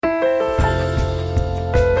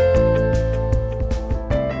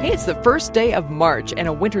it's the first day of March, and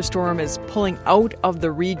a winter storm is pulling out of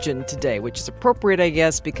the region today, which is appropriate, I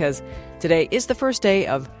guess, because today is the first day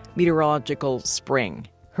of meteorological spring.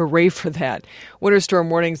 Hooray for that. Winter storm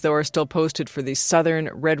warnings, though, are still posted for the southern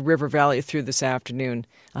Red River Valley through this afternoon.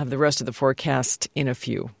 I'll have the rest of the forecast in a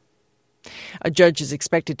few. A judge is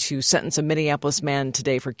expected to sentence a Minneapolis man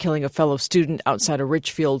today for killing a fellow student outside a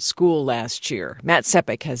Richfield school last year. Matt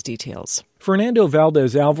Sepik has details. Fernando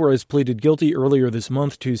Valdez-Alvarez pleaded guilty earlier this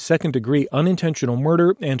month to second-degree unintentional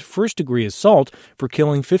murder and first-degree assault for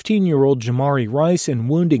killing 15-year-old Jamari Rice and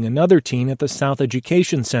wounding another teen at the South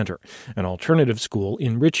Education Center, an alternative school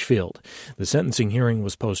in Richfield. The sentencing hearing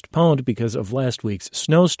was postponed because of last week's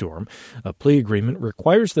snowstorm. A plea agreement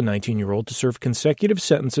requires the 19-year-old to serve consecutive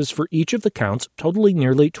sentences for each of the counts, totaling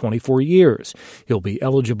nearly 24 years. He'll be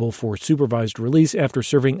eligible for supervised release after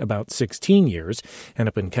serving about 16 years.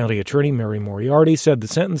 Hennepin County Attorney Mary Moriarty said the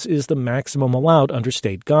sentence is the maximum allowed under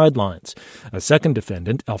state guidelines. A second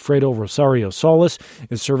defendant, Alfredo Rosario Solis,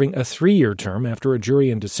 is serving a 3-year term after a jury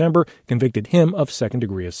in December convicted him of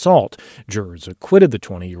second-degree assault. Jurors acquitted the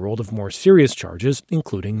 20-year-old of more serious charges,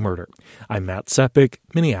 including murder. I'm Matt Sepik,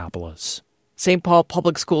 Minneapolis. St. Paul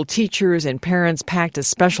Public School teachers and parents packed a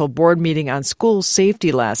special board meeting on school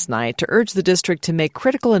safety last night to urge the district to make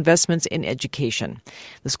critical investments in education.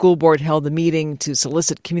 The school board held the meeting to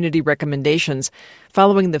solicit community recommendations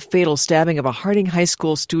following the fatal stabbing of a Harding High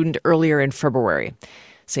School student earlier in February.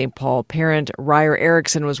 St. Paul parent Ryer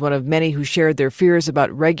Erickson was one of many who shared their fears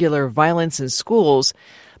about regular violence in schools,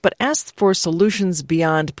 but asked for solutions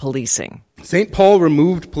beyond policing. St. Paul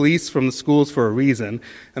removed police from the schools for a reason,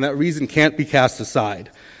 and that reason can't be cast aside.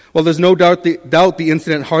 While there's no doubt the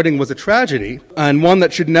incident at Harding was a tragedy, and one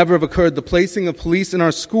that should never have occurred, the placing of police in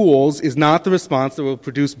our schools is not the response that will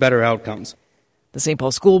produce better outcomes. The St.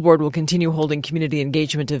 Paul School Board will continue holding community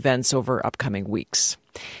engagement events over upcoming weeks.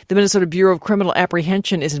 The Minnesota Bureau of Criminal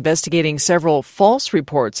Apprehension is investigating several false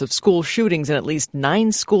reports of school shootings in at least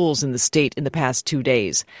 9 schools in the state in the past 2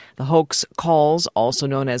 days. The hoax calls, also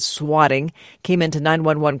known as swatting, came into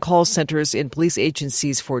 911 call centers in police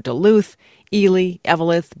agencies for Duluth, Ely,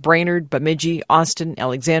 Eveleth, Brainerd, Bemidji, Austin,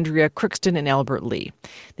 Alexandria, Crookston, and Albert Lee.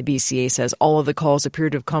 The BCA says all of the calls appear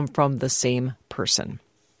to have come from the same person.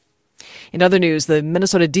 In other news, the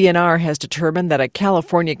Minnesota DNR has determined that a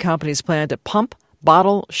California company's plan to pump,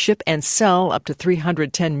 bottle, ship, and sell up to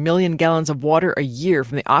 310 million gallons of water a year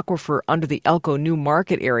from the aquifer under the Elko New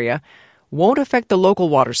Market area won't affect the local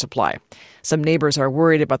water supply. Some neighbors are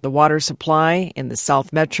worried about the water supply in the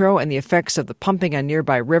South Metro and the effects of the pumping on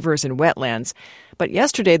nearby rivers and wetlands. But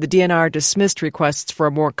yesterday, the DNR dismissed requests for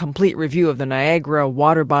a more complete review of the Niagara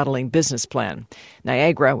water bottling business plan.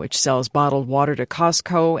 Niagara, which sells bottled water to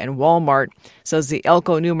Costco and Walmart, says the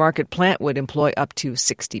Elko New Market plant would employ up to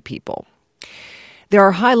 60 people. There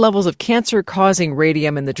are high levels of cancer-causing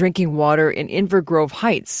radium in the drinking water in Inver Grove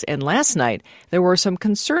Heights, and last night there were some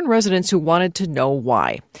concerned residents who wanted to know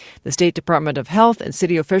why. The State Department of Health and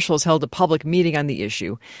city officials held a public meeting on the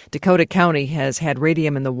issue. Dakota County has had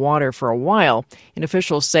radium in the water for a while, and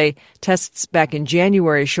officials say tests back in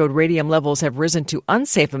January showed radium levels have risen to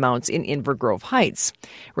unsafe amounts in Inver Grove Heights.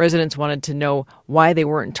 Residents wanted to know why they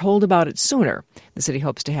weren't told about it sooner. The city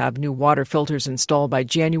hopes to have new water filters installed by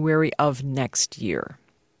January of next year.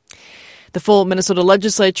 The full Minnesota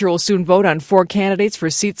legislature will soon vote on 4 candidates for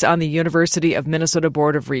seats on the University of Minnesota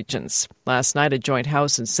Board of Regents. Last night, a joint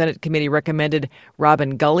House and Senate committee recommended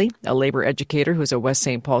Robin Gully, a labor educator who's a West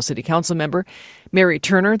St. Paul City Council member, Mary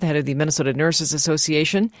Turner, the head of the Minnesota Nurses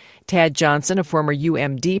Association, Tad Johnson, a former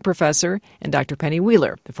UMD professor, and Dr. Penny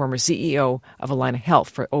Wheeler, the former CEO of Allina Health,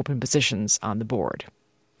 for open positions on the board.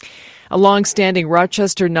 A long-standing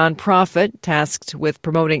Rochester nonprofit tasked with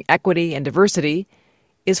promoting equity and diversity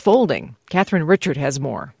is folding. Catherine Richard has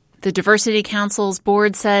more. The Diversity Council's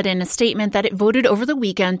board said in a statement that it voted over the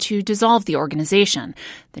weekend to dissolve the organization.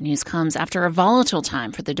 The news comes after a volatile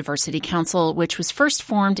time for the Diversity Council, which was first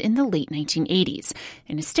formed in the late 1980s.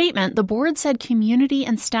 In a statement, the board said community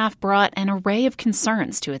and staff brought an array of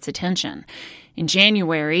concerns to its attention. In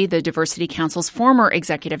January, the Diversity Council's former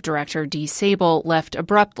executive director, Dee Sable, left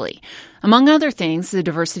abruptly. Among other things, the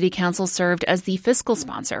Diversity Council served as the fiscal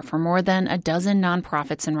sponsor for more than a dozen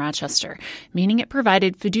nonprofits in Rochester, meaning it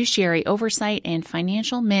provided fiduciary oversight and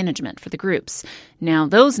financial management for the groups. Now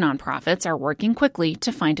those nonprofits are working quickly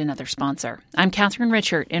to find another sponsor. I'm Catherine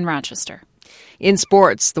Richard in Rochester. In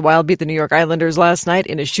sports, the Wild beat the New York Islanders last night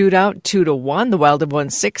in a shootout, 2-1. The Wild have won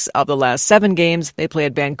 6 of the last 7 games. They play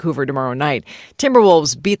at Vancouver tomorrow night.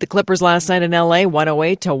 Timberwolves beat the Clippers last night in L.A.,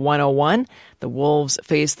 108-101. The Wolves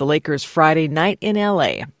face the Lakers Friday night in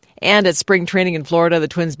L.A. And at spring training in Florida, the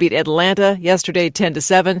Twins beat Atlanta yesterday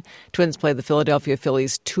 10-7. Twins play the Philadelphia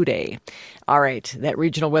Phillies today. All right, that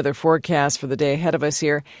regional weather forecast for the day ahead of us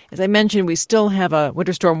here. As I mentioned, we still have a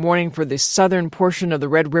winter storm warning for the southern portion of the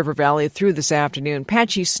Red River Valley through this afternoon.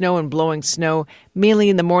 Patchy snow and blowing snow, mainly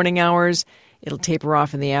in the morning hours. It'll taper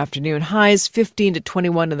off in the afternoon. Highs 15 to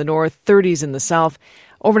 21 in the north, 30s in the south.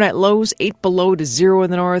 Overnight lows 8 below to 0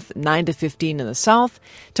 in the north, 9 to 15 in the south.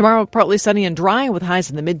 Tomorrow, partly sunny and dry with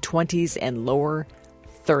highs in the mid-20s and lower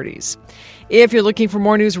 30s. If you're looking for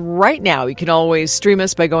more news right now, you can always stream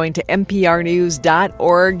us by going to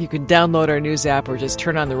mprnews.org. You can download our news app or just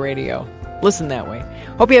turn on the radio. Listen that way.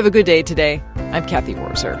 Hope you have a good day today. I'm Kathy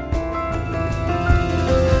Worser.